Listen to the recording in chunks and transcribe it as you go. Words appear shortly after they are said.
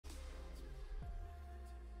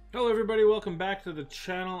Hello everybody, welcome back to the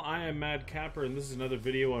channel. I am Mad Capper and this is another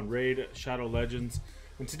video on Raid Shadow Legends.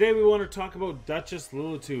 And today we want to talk about Duchess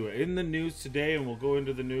Lilitu in the news today, and we'll go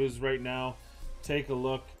into the news right now. Take a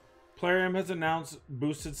look. Plarium has announced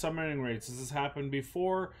boosted summoning rates. This has happened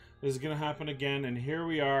before, this is going to happen again, and here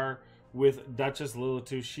we are with Duchess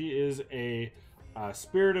Lilitu. She is a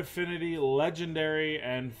Spirit Affinity Legendary,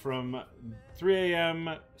 and from 3 a.m.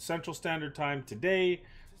 Central Standard Time today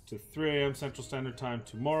to 3 a.m. Central Standard Time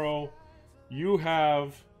tomorrow, you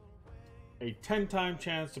have a 10-time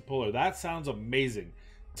chance to pull her. That sounds amazing.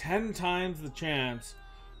 10 times the chance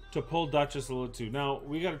to pull Duchess Lilitu. Now,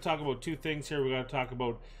 we got to talk about two things here. We got to talk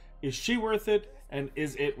about, is she worth it, and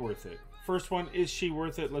is it worth it? First one, is she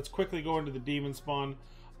worth it? Let's quickly go into the demon spawn.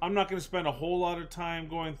 I'm not going to spend a whole lot of time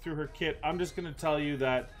going through her kit. I'm just going to tell you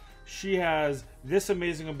that she has this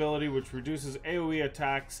amazing ability which reduces AoE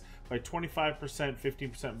attacks by 25%,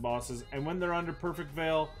 15% bosses, and when they're under perfect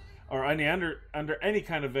veil or under any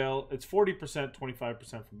kind of veil, it's 40%, 25%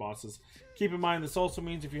 for bosses. Keep in mind, this also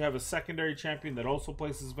means if you have a secondary champion that also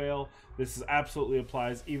places veil, this absolutely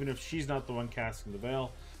applies even if she's not the one casting the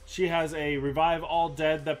veil. She has a revive all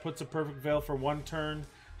dead that puts a perfect veil for one turn.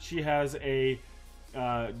 She has a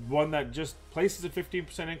one that just places a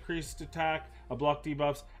 15% increased attack, a block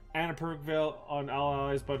debuffs, and a perfect veil on all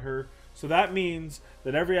allies but her. So that means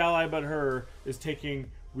that every ally but her is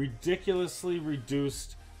taking ridiculously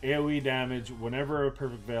reduced AoE damage whenever a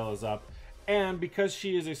perfect veil is up. And because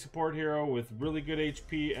she is a support hero with really good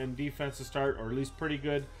HP and defense to start, or at least pretty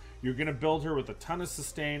good, you're going to build her with a ton of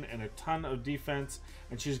sustain and a ton of defense,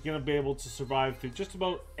 and she's going to be able to survive through just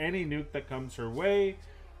about any nuke that comes her way.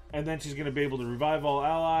 And then she's going to be able to revive all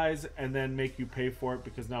allies and then make you pay for it,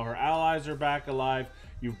 because now her allies are back alive.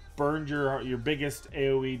 You've burned your biggest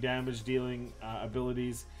AoE damage dealing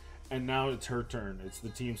abilities, and now it's her turn. It's the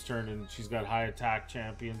team's turn, and she's got high attack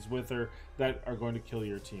champions with her that are going to kill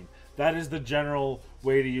your team. That is the general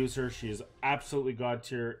way to use her. She is absolutely god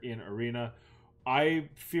tier in Arena. I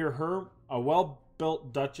fear her. A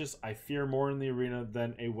well-built Duchess I fear more in the Arena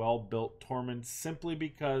than a well-built Torment, simply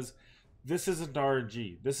because this isn't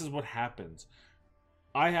RNG. This is what happens.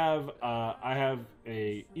 I have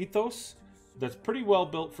a Ethos that's pretty well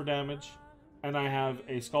built for damage, and I have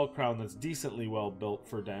a Skull Crown that's decently well built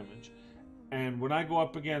for damage. And when I go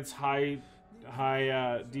up against high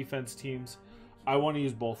defense teams, I want to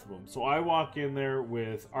use both of them. So I walk in there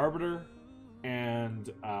with Arbiter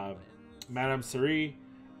and Madame Seri,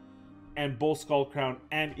 and both Skull Crown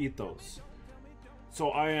and Ethos. So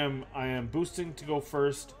I am boosting to go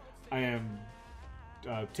first. I am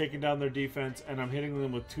taking down their defense, and I'm hitting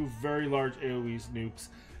them with two very large AoE nukes.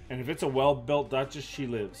 And if it's a well-built Duchess, she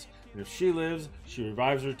lives. And if she lives, she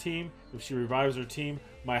revives her team. If she revives her team,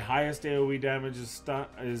 my highest AoE damage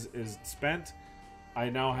is spent. I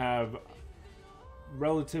now have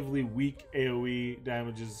relatively weak AoE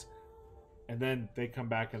damages, and then they come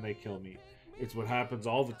back and they kill me. It's what happens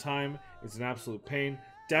all the time. It's an absolute pain.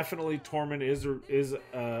 Definitely Torment is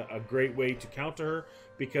a great way to counter her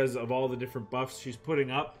because of all the different buffs she's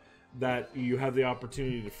putting up that you have the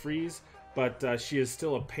opportunity to freeze, but she is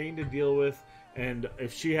still a pain to deal with. And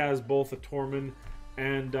if she has both a Torment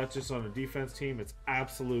and Duchess on a defense team, it's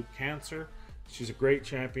absolute cancer. She's a great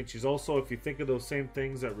champion. She's also, if you think of those same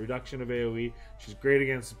things, that reduction of AoE, she's great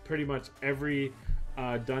against pretty much every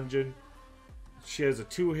dungeon. She has a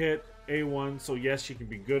 2-hit A1, so yes, she can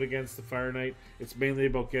be good against the Fire Knight. It's mainly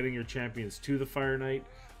about getting your champions to the Fire Knight.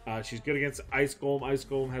 She's good against Ice Golem. Ice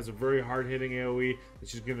Golem has a very hard-hitting AoE, and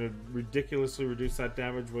she's going to ridiculously reduce that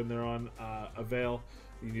damage when they're on a Veil.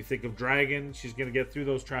 When you think of Dragon, she's going to get through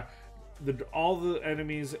those traps. All the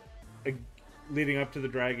enemies leading up to the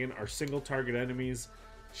Dragon are single-target enemies.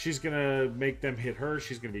 She's going to make them hit her.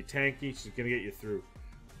 She's going to be tanky. She's going to get you through.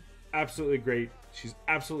 Absolutely great. She's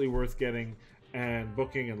absolutely worth getting and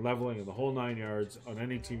booking and leveling in the whole 9 yards on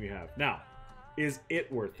any team you have. Now, is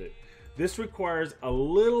it worth it? This requires a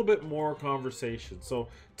little bit more conversation. So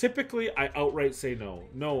typically I outright say no.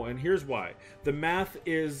 No, and here's why. The math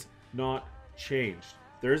is not changed.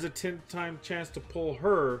 There is a 10-time chance to pull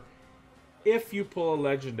her if you pull a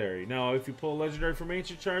legendary. Now, if you pull a legendary from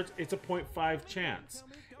Ancient Shards, it's a 0.5 chance.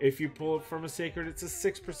 If you pull it from a Sacred, it's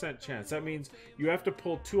a 6% chance. That means you have to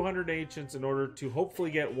pull 200 Ancients in order to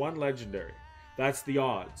hopefully get one legendary. That's the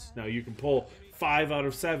odds. Now, you can pull 5 out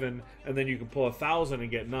of 7, and then you can pull 1,000 and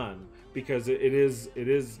get none, because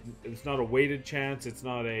it's not a weighted chance. It's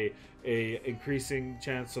not a increasing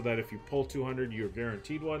chance, so that if you pull 200, you're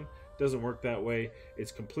guaranteed one. It doesn't work that way.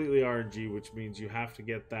 It's completely RNG, which means you have to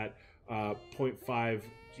get that 0.5.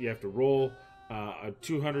 You have to roll a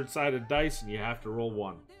 200-sided dice, and you have to roll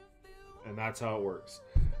 1, and that's how it works.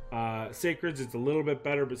 Sacreds, it's a little bit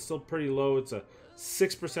better, but still pretty low. It's a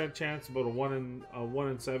 6% chance, about a 1 in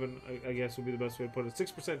 7, I guess would be the best way to put it.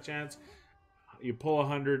 6% chance. You pull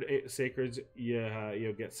 100 sacreds,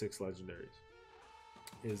 you'll get 6 legendaries.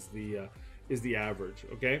 Is the average,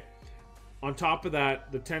 okay? On top of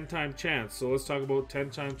that, the 10-time chance. So let's talk about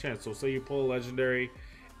 10-time chance. So say you pull a legendary.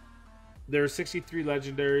 There are 63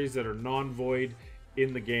 legendaries that are non-void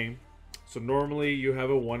in the game. So normally you have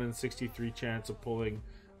a 1 in 63 chance of pulling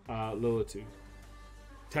Lilitu.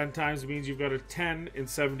 10 times means you've got a 10 in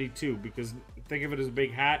 72, because think of it as a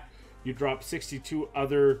big hat. You drop 62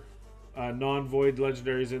 other non-void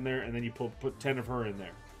legendaries in there, and then you put 10 of her in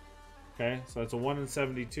there. Okay, so that's a 1 in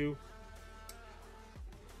 72.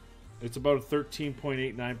 It's about a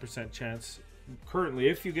 13.89% chance currently,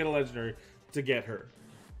 if you get a legendary, to get her.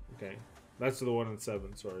 Okay, that's the 1 in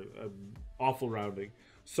 7. Sorry, awful rounding.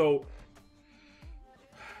 So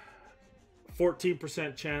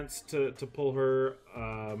 14% chance to pull her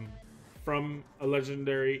from a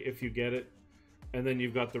legendary if you get it, and then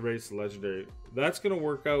you've got the race legendary. That's going to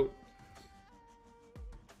work out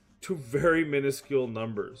to very minuscule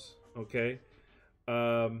numbers. Okay,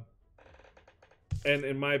 and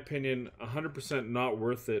in my opinion, 100% not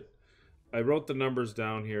worth it. I wrote the numbers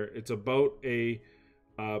down here. It's about a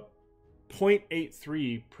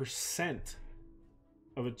 0.83%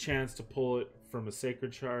 of a chance to pull it from a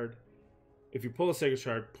sacred shard. If you pull a sacred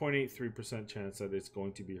shard, 0.83% chance that it's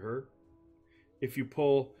going to be her. If you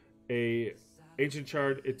pull a ancient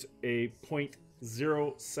shard, it's a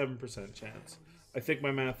 0.07% chance. I think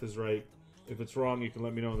my math is right. If it's wrong, you can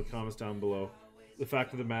let me know in the comments down below. The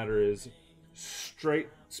fact of the matter is, straight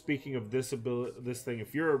speaking of this thing,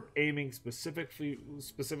 if you're aiming specifically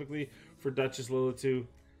for Duchess Lilitu,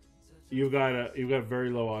 you've got very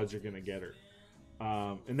low odds you're going to get her,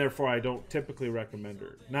 and therefore I don't typically recommend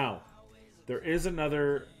her. Now, there is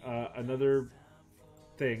another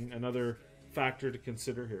factor to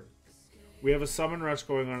consider here. We have a summon rush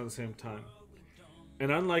going on at the same time,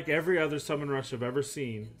 and unlike every other summon rush I've ever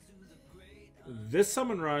seen, this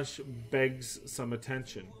summon rush begs some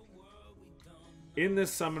attention. In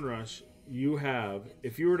this summon rush, you have,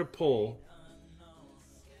 if you were to pull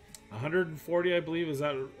 140, I believe, is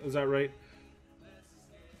that right?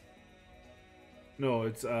 No,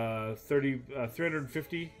 it's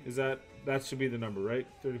 350. That should be the number, right?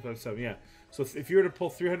 35.7. Yeah. So if you were to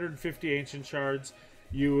pull 350 ancient shards,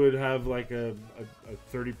 you would have like a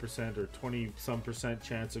 30% or 20-some%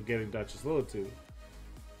 chance of getting Duchess Lilitu.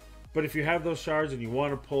 But if you have those shards and you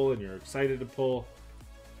want to pull and you're excited to pull,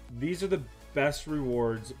 these are the best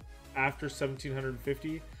rewards after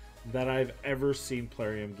 1750 that I've ever seen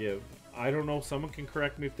Plarium give. I don't know, someone can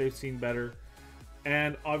correct me if they've seen better.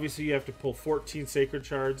 And obviously you have to pull 14 sacred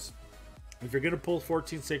shards. If you're going to pull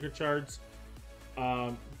 14 sacred shards,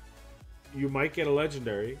 you might get a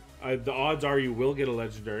legendary. The odds are you will get a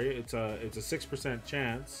legendary. It's a 6%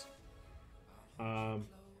 chance.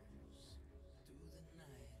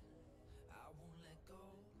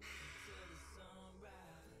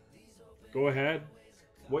 Go ahead.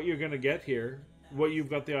 What you're going to get here, what you've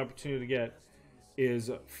got the opportunity to get, is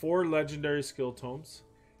 4 legendary skill tomes,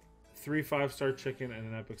 3 5-star chicken, and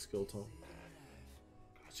an epic skill tome.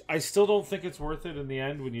 I still don't think it's worth it in the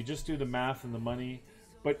end when you just do the math and the money.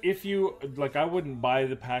 But if you, like, I wouldn't buy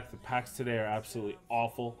the pack. The packs today are absolutely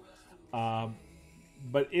awful.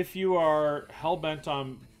 But if you are hell-bent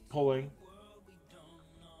on pulling,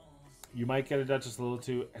 you might get a Duchess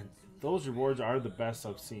Lilitu, and those rewards are the best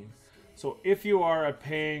I've seen. So if you are a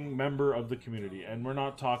paying member of the community, and we're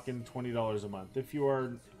not talking $20 a month, if you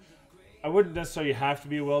are, I wouldn't necessarily have to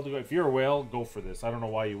be a whale to go. If you're a whale, go for this. I don't know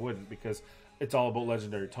why you wouldn't, because it's all about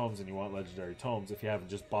legendary tomes, and you want legendary tomes if you haven't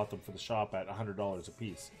just bought them for the shop at $100 a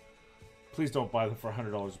piece. Please don't buy them for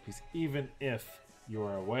 $100 a piece, even if you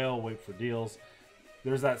are a whale. Wait for deals.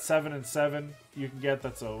 There's that 7 and 7 you can get.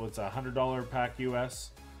 It's a $100 pack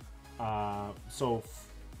US. So,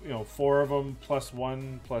 you know, 4 of them plus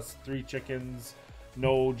 1 plus 3 chickens,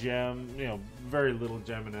 no gem, you know, very little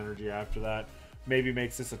gem and energy after that. Maybe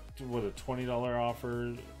makes this a $20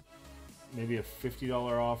 offer, maybe a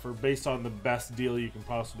 $50 offer based on the best deal you can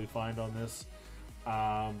possibly find on this.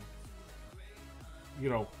 You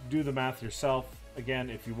know, do the math yourself. Again,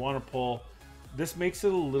 if you want to pull, this makes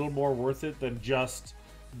it a little more worth it than just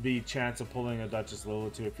the chance of pulling a Duchess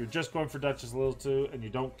Lilitu. If you're just going for Duchess Lilitu and you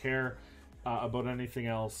don't care about anything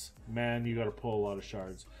else, man, you got to pull a lot of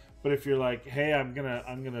shards. But if you're like, hey, I'm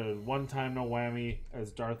gonna one time no whammy,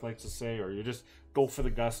 as Darth likes to say, or you just go for the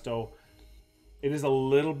gusto, it is a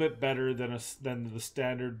little bit better than the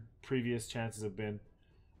standard previous chances have been.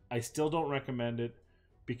 I still don't recommend it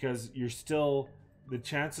because you're still the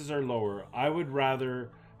chances are lower. I would rather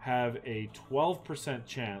have a 12%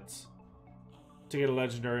 chance to get a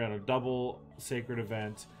legendary on a double sacred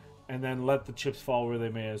event, and then let the chips fall where they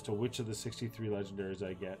may as to which of the 63 legendaries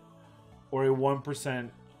I get, or a 1%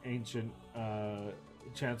 ancient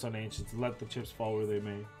chance on ancients. Let the chips fall where they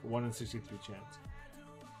may. 1 in 63 chance.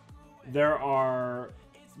 There are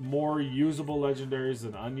more usable legendaries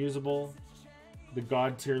than unusable. The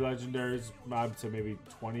god tier legendaries, I'd say maybe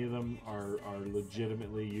 20 of them are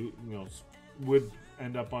legitimately, would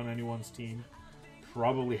end up on anyone's team.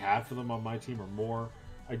 Probably half of them on my team or more.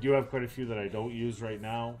 I do have quite a few that I don't use right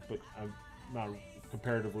now, but I'm not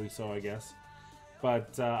comparatively so, I guess.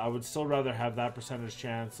 But I would still rather have that percentage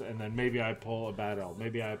chance, and then maybe I pull a Bad Elf,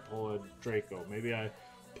 maybe I pull a Draco, maybe I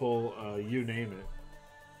pull you name it,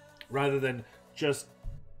 rather than just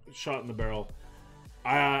shot in the barrel.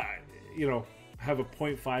 I have a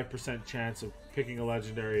 0.5% chance of picking a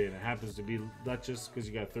legendary, and it happens to be Duchess because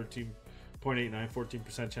you got 13.89,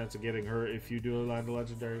 14% chance of getting her if you do land a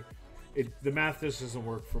legendary. The math just doesn't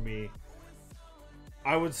work for me.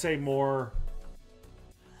 I would say more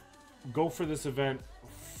go for this event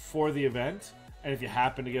for the event, and if you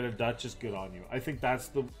happen to get a Duchess, good on you. I think that's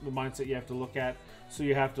the mindset you have to look at. So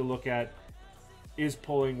you have to look at, is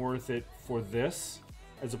pulling worth it for this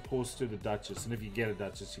as opposed to the Duchess? And if you get a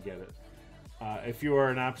Duchess, you get it. If you are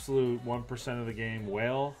an absolute 1% of the game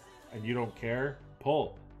whale and you don't care,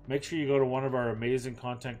 pull. Make sure you go to one of our amazing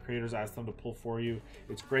content creators, ask them to pull for you.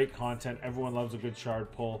 It's great content. Everyone loves a good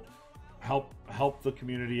shard pull. Help the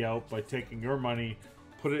community out by taking your money,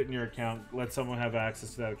 put it in your account, let someone have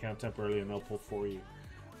access to that account temporarily, and they'll pull for you.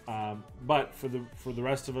 But for the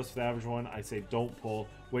rest of us, for the average one, I say don't pull.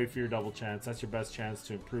 Wait for your double chance. That's your best chance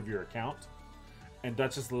to improve your account. And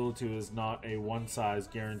Duchess Lilitu is not a one size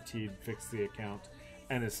guaranteed fix the account,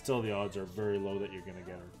 and it's still, the odds are very low that you're going to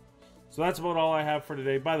get her. So that's about all I have for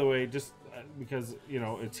today. By the way, just because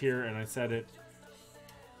it's here and I said it,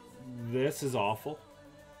 this is awful.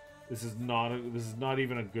 This is not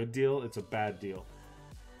even a good deal. It's a bad deal.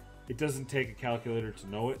 It doesn't take a calculator to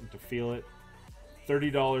know it and to feel it.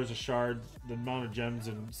 $30 a shard. The amount of gems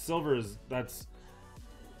and silver is,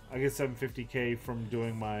 I get 750k from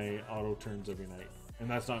doing my auto turns every night, and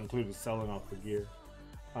that's not including selling off the gear.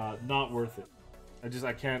 Not worth it.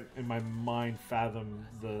 I can't in my mind fathom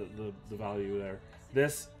the value there.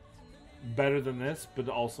 This better than this, but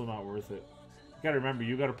also not worth it. You gotta remember,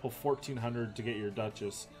 you gotta pull 1400 to get your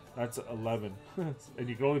Duchess. That's 11, and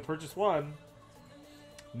you can only purchase one.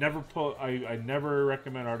 I never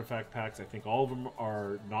recommend artifact packs. I think all of them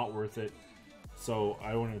are not worth it, so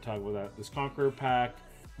I won't even talk about that. This Conqueror pack,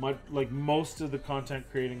 like most of the content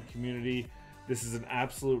creating community, this is an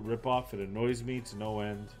absolute ripoff. It annoys me to no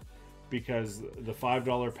end, because the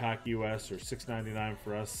 $5 pack US, or $6.99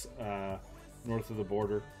 for us north of the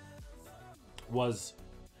border, was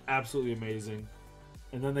absolutely amazing.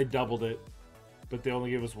 And then they doubled it, but they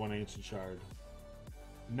only gave us one ancient shard.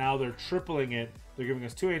 Now they're tripling it. They're giving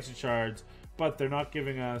us 2 ancient shards, but they're not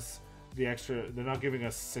giving us the extra. They're not giving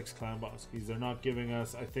us 6 clan boskies. They're not giving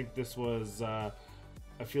us, I think this was, I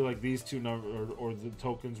feel like these two numbers or the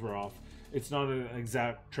tokens were off. It's not an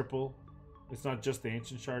exact triple. It's not just the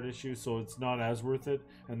ancient shard issue, so it's not as worth it.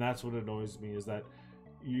 And that's what annoys me, is that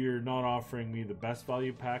you're not offering me the best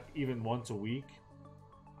value pack even once a week.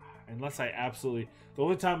 Unless I absolutely, the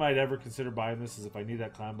only time I'd ever consider buying this is if I need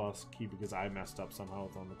that clan boss key because I messed up somehow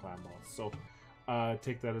with on the clan boss. So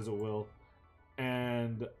take that as it will.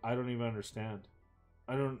 And I don't even understand.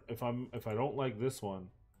 If I don't like this one,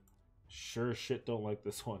 sure shit don't like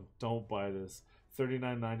this one. Don't buy this.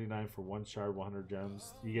 $39.99 for 1 shard, 100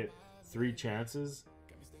 gems. You get 3 chances.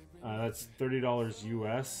 That's $30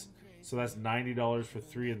 US. So that's $90 for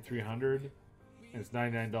 3 and 300. And it's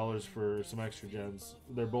 $99 for some extra gems.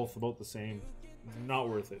 They're both about the same. Not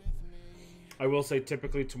worth it. I will say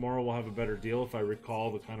typically tomorrow we'll have a better deal if I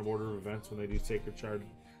recall the kind of order of events when they do Sacred Shard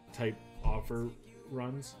type offer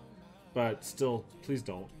runs. But still, please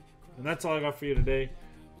don't. And that's all I got for you today.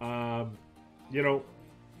 I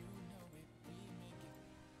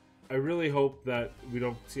really hope that we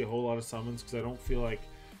don't see a whole lot of summons, because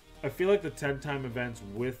I feel like the 10-time events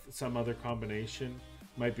with some other combination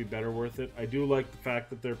might be better worth it. I do like the fact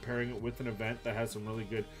that they're pairing it with an event that has some really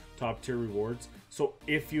good top tier rewards. So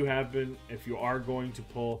if you are going to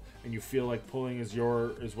pull and you feel like pulling is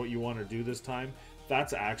what you want to do this time,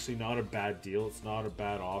 that's actually not a bad deal. It's not a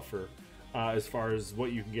bad offer as far as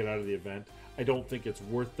what you can get out of the event. I don't think it's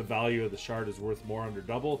worth, the value of the shard is worth more under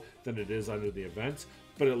double than it is under the events,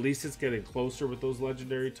 but at least it's getting closer with those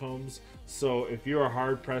legendary tomes. So if you are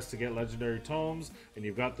hard pressed to get legendary tomes and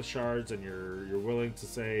you've got the shards and you're willing to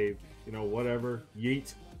say, you know, whatever,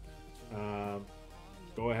 yeet.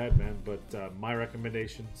 Go ahead, man. But my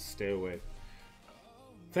recommendation: stay away.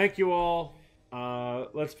 Thank you all.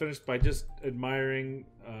 Let's finish by just admiring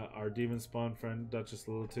our demon spawn friend, Duchess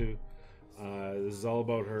Lilitu. This is all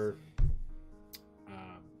about her.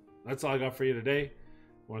 That's all I got for you today.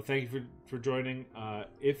 I want to thank you for joining.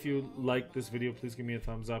 If you like this video, please give me a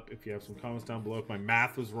thumbs up. If you have some comments down below, if my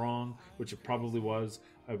math was wrong, which it probably was,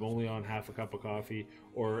 I'm only on half a cup of coffee,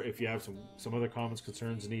 or if you have some other comments,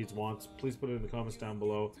 concerns, needs, wants, please put it in the comments down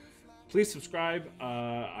below. Please subscribe.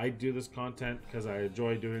 I do this content because I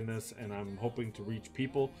enjoy doing this, and I'm hoping to reach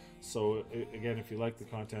people. So again, if you like the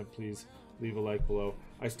content, please leave a like below.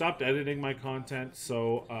 I stopped editing my content,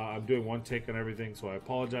 so I'm doing one take on everything, so I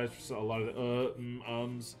apologize for a lot of the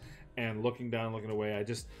ums and looking down, looking away.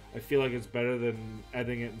 I feel like it's better than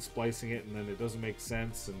editing it and splicing it, and then it doesn't make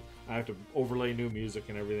sense, and I have to overlay new music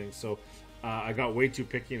and everything. So I got way too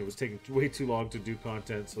picky, and it was taking way too long to do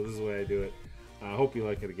content, so this is the way I do it. I hope you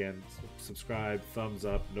like it. Again, subscribe, thumbs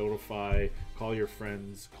up, notify, call your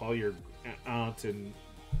friends, call your aunt in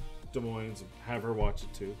Des Moines, and have her watch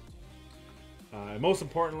it too. And most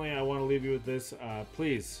importantly, I want to leave you with this.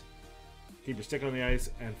 Please keep your stick on the ice,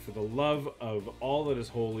 and for the love of all that is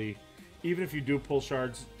holy, even if you do pull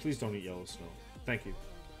shards, please don't eat yellow snow. Thank you.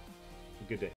 Have a good day.